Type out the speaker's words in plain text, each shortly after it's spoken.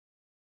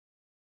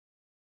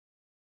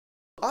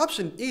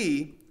Option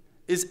E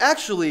is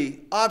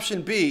actually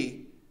option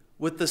B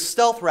with the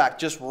stealth rack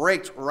just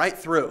raked right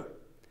through.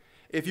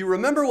 If you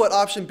remember what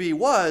option B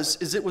was,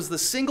 it was the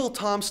single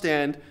tom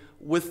stand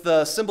with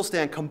the cymbal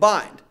stand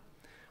combined.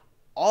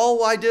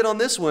 All I did on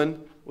this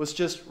one was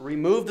just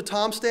remove the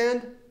tom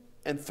stand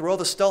and throw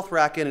the stealth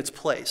rack in its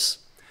place.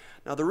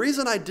 Now the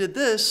reason I did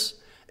this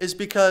is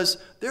because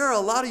there are a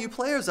lot of you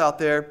players out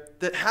there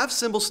that have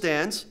cymbal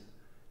stands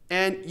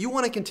and you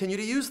want to continue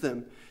to use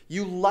them.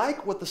 You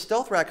like what the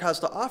stealth rack has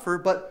to offer,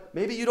 but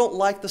maybe you don't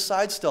like the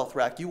side stealth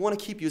rack. You want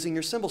to keep using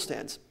your cymbal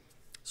stands.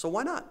 So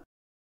why not?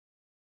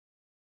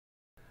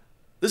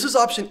 This is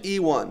option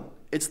E1.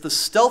 It's the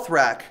stealth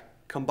rack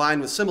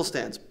combined with cymbal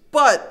stands,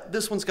 but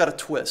this one's got a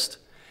twist.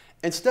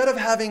 Instead of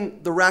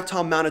having the rack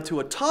tom mounted to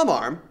a tom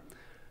arm,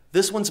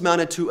 this one's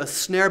mounted to a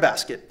snare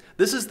basket.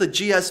 This is the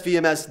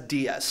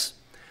GSVMS-DS.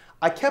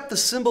 I kept the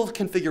cymbal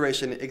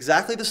configuration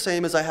exactly the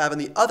same as I have in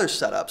the other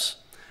setups,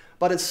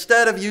 but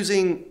instead of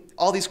using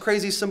all these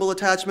crazy cymbal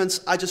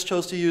attachments, I just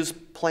chose to use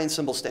plain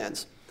cymbal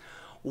stands.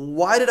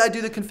 Why did I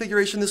do the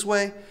configuration this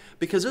way?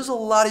 Because there's a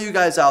lot of you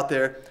guys out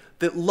there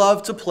that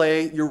love to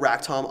play your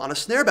rack tom on a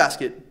snare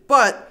basket,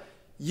 but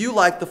you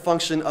like the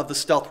function of the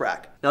stealth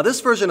rack. Now this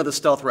version of the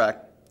stealth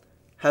rack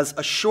has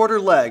a shorter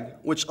leg,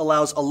 which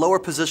allows a lower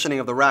positioning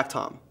of the rack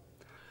tom.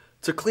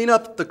 To clean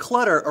up the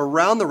clutter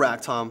around the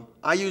rack tom,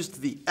 I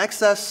used the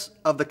excess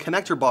of the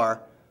connector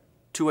bar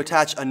to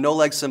attach a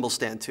no-leg cymbal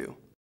stand to.